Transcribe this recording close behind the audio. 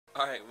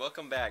Alright,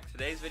 welcome back.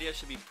 Today's video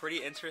should be pretty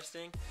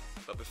interesting,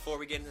 but before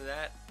we get into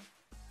that,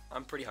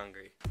 I'm pretty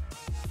hungry.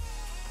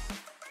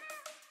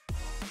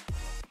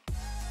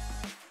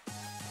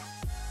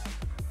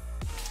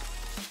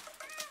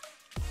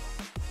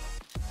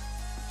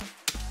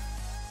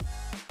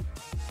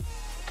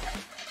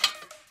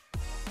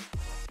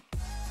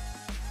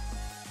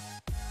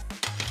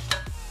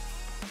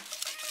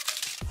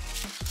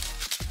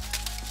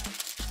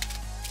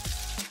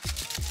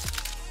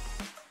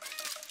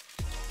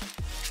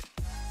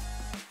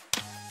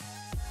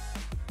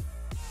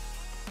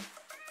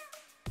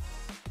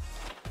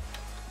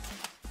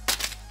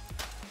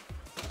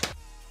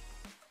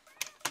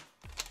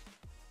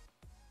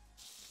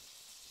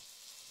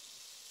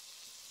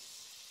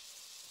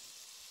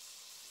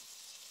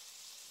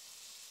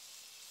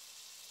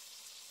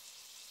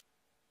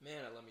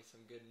 Man, I love me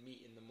some good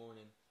meat in the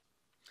morning.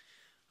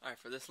 Alright,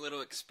 for this little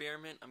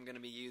experiment, I'm going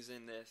to be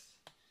using this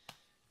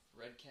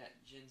Redcat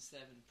Gen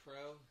 7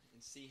 Pro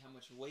and see how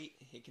much weight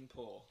it can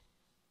pull.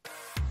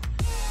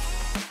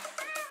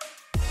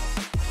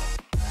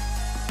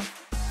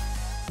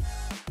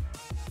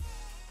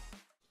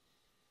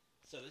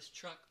 So this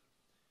truck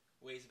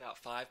weighs about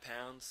 5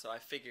 pounds, so I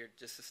figured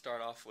just to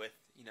start off with,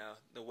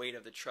 the weight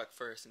of the truck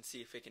first and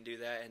see if it can do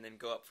that and then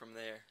go up from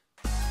there.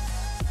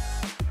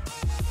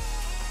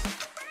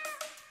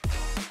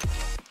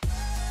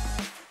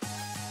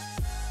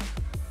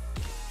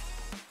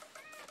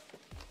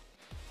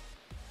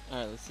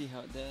 Alright, let's see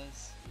how it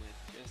does with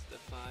just a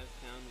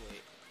 5-pound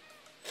weight.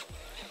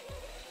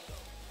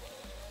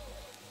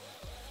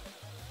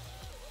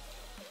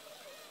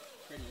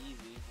 Pretty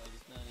easy, like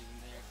it's not even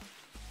there.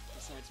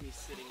 Besides me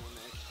sitting on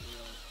the extra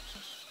rope.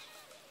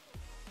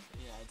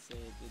 Yeah, I'd say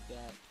it did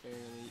that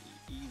fairly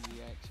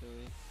easy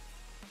actually.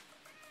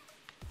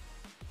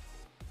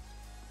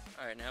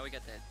 Alright, now we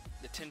got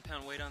the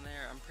 10-pound weight on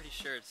there. I'm pretty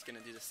sure it's going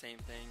to do the same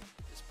thing.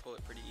 Just pull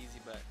it pretty easy,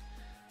 but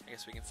I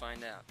guess we can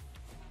find out.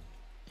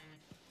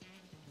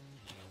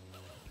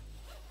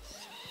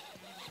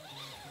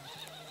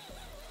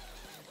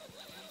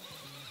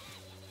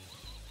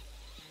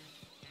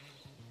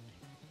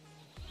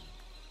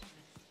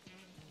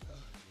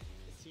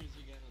 As soon as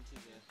we got onto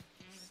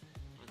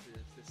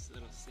this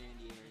little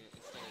sandy area,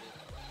 it started.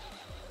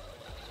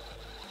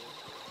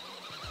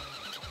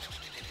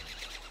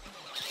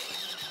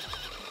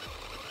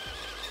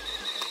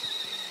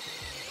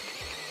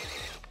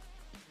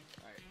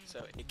 Alright, so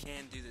it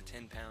can do the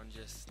 10-pound,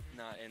 just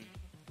not in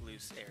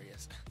loose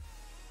areas.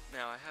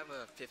 Now I have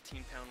a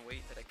 15-pound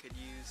weight that I could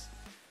use,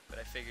 but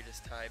I figured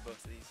just tie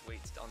both of these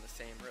weights on the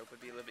same rope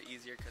would be a little bit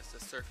easier because the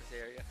surface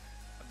area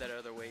of that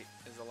other weight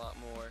is a lot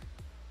more.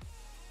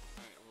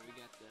 Alright, well we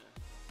got the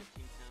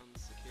 15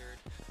 pounds secured.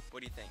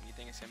 What do you think? Do you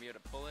think it's going to be able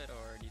to pull it,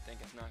 or do you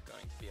think it's not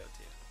going to be able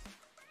to?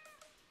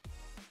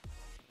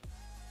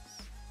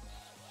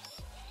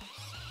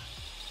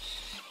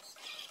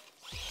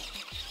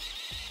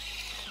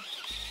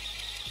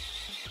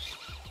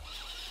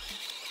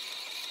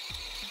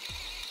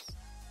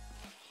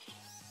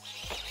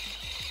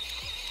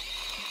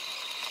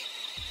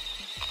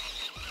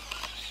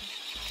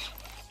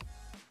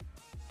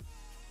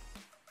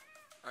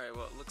 Alright,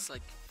 well it looks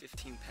like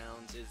 15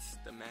 pounds is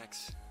the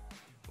max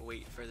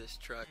weight for this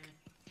truck,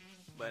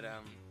 but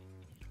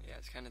yeah,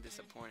 it's kind of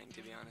disappointing,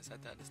 to be honest. I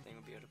thought this thing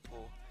would be able to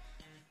pull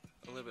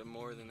a little bit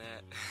more than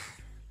that.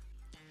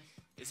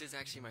 This is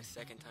actually my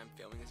second time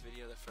filming this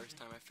video. The first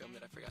time I filmed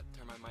it I forgot to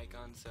turn my mic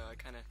on, so I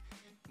kind of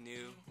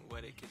knew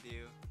what it could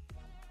do.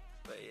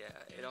 But yeah,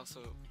 it also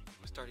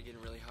started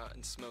getting really hot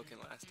and smoking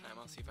last time.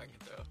 I'll see if I can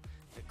throw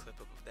the clip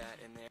up of that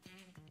in there.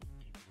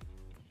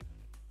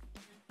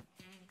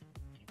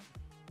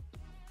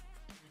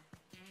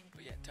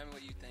 Yeah, tell me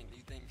what you think. Do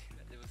you think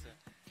that it was a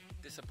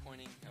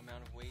disappointing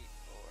amount of weight,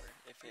 or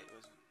if it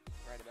was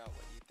right about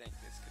what you think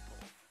this could pull?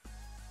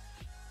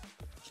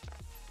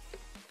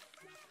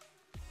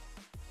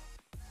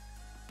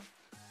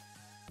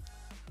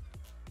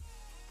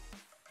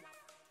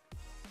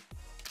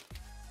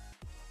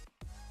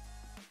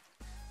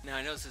 Now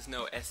I know this is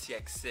no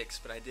SCX6,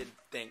 but I did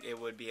think it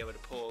would be able to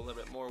pull a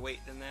little bit more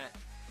weight than that.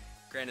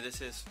 Granted, this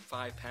is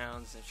 5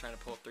 pounds and it's trying to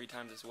pull 3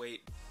 times its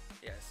weight.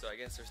 Yeah, so I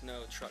guess there's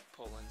no truck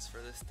pull-ins for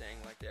this thing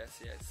like the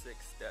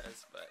SCX6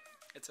 does, but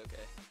it's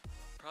okay.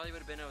 Probably would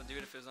have been able to do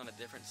it if it was on a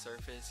different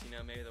surface,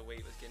 maybe the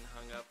weight was getting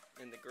hung up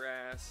in the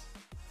grass,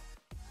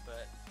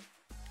 but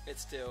it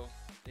still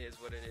is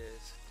what it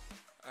is.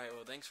 Alright,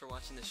 well thanks for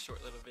watching this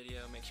short little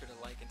video. Make sure to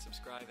like and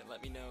subscribe and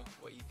let me know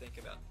what you think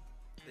about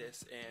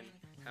this and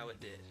how it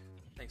did.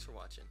 Thanks for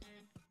watching.